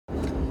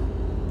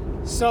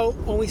So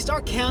when we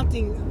start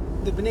counting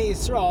the Bnei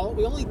Yisrael,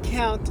 we only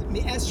count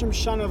Me'esrim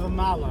Shana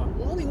V'mala.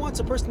 Only once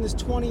a person is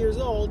 20 years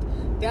old,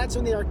 that's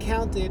when they are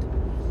counted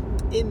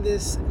in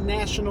this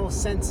national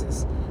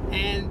census.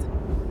 And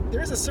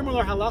there is a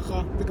similar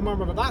halacha, the Gemara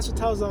Bava Basra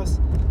tells us,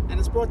 and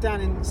it's brought down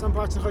in some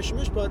parts of Choshen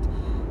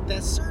Mishpat,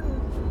 that certain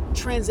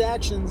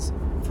transactions,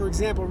 for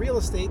example, real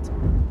estate,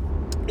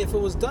 if it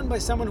was done by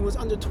someone who was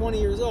under 20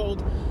 years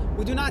old,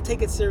 we do not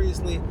take it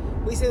seriously.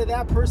 We say that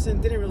that person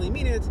didn't really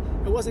mean it.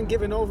 It wasn't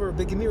given over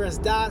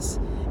b'gemiras das.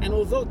 And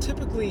although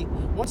typically,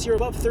 once you're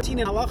above 13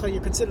 in halacha,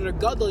 you're considered a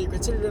gadol, you're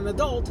considered an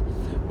adult.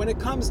 When it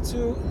comes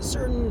to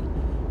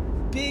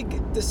certain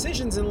big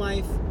decisions in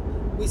life,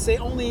 we say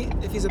only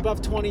if he's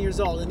above 20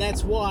 years old. And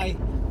that's why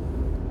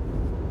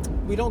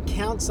we don't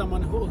count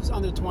someone who's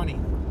under 20.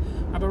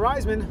 Rabbi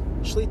Reisman,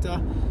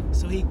 Shlita,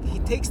 so he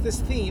takes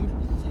this theme,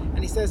 and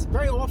he says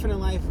very often in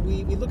life,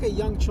 we look at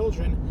young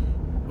children,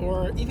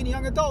 or even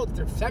young adults,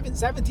 they're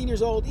 17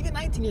 years old, even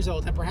 19 years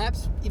old, and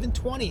perhaps even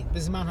 20,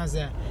 Bizman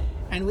Hazeh.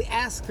 And we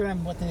ask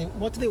them what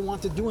do they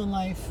want to do in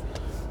life,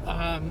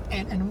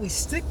 and we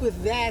stick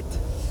with that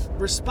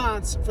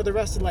response for the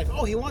rest of life.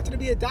 Oh, he wanted to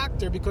be a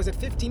doctor because at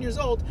 15 years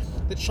old,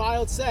 the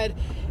child said,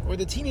 or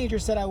the teenager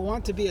said, I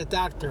want to be a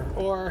doctor,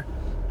 or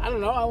I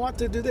don't know, I want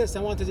to do this,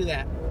 I want to do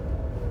that.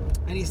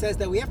 And he says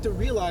that we have to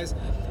realize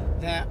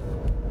that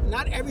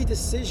not every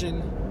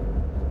decision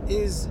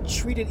is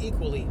treated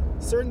equally.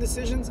 Certain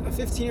decisions a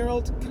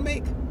 15-year-old can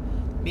make.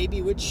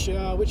 Maybe which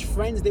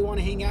friends they want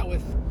to hang out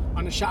with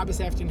on a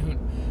Shabbos afternoon.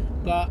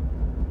 But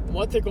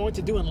what they're going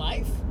to do in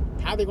life,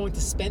 how they're going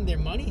to spend their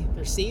money,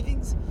 their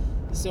savings.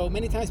 So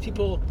many times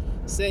people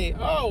say,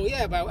 oh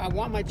yeah, but I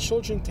want my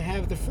children to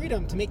have the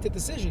freedom to make the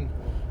decision.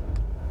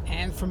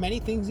 And for many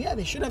things, yeah,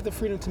 they should have the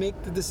freedom to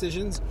make the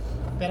decisions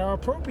that are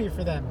appropriate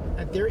for them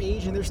at their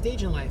age and their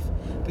stage in life.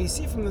 But you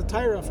see from the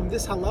Torah, from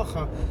this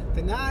halacha,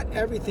 that not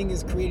everything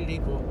is created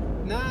equal.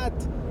 Not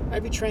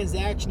every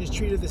transaction is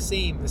treated the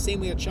same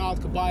way a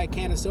child could buy a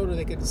can of soda,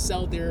 they could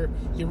sell their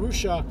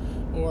Yerusha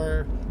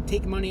or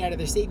take money out of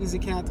their savings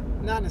account.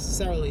 Not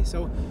necessarily.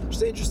 So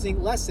just an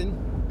interesting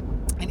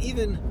lesson. And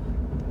even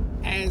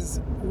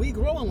as we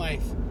grow in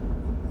life,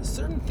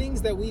 certain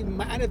things that we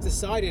might have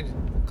decided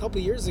a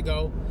couple years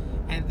ago,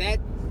 and that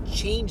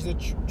changed the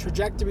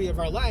trajectory of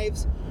our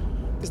lives,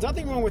 there's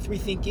nothing wrong with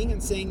rethinking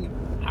and saying,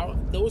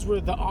 those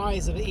were the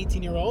eyes of an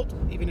 18-year-old,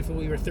 even if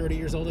we were 30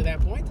 years old at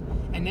that point,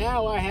 and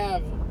now I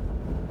have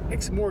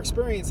more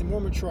experience and more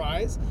mature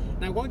eyes,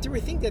 and I'm going to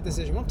rethink that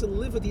decision. We have to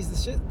live with these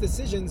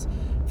decisions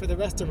for the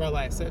rest of our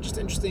lives. So just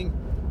interesting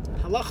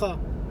halacha,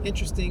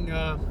 interesting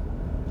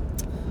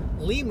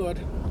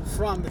limud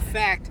from the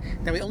fact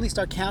that we only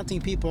start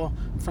counting people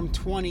from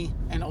 20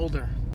 and older.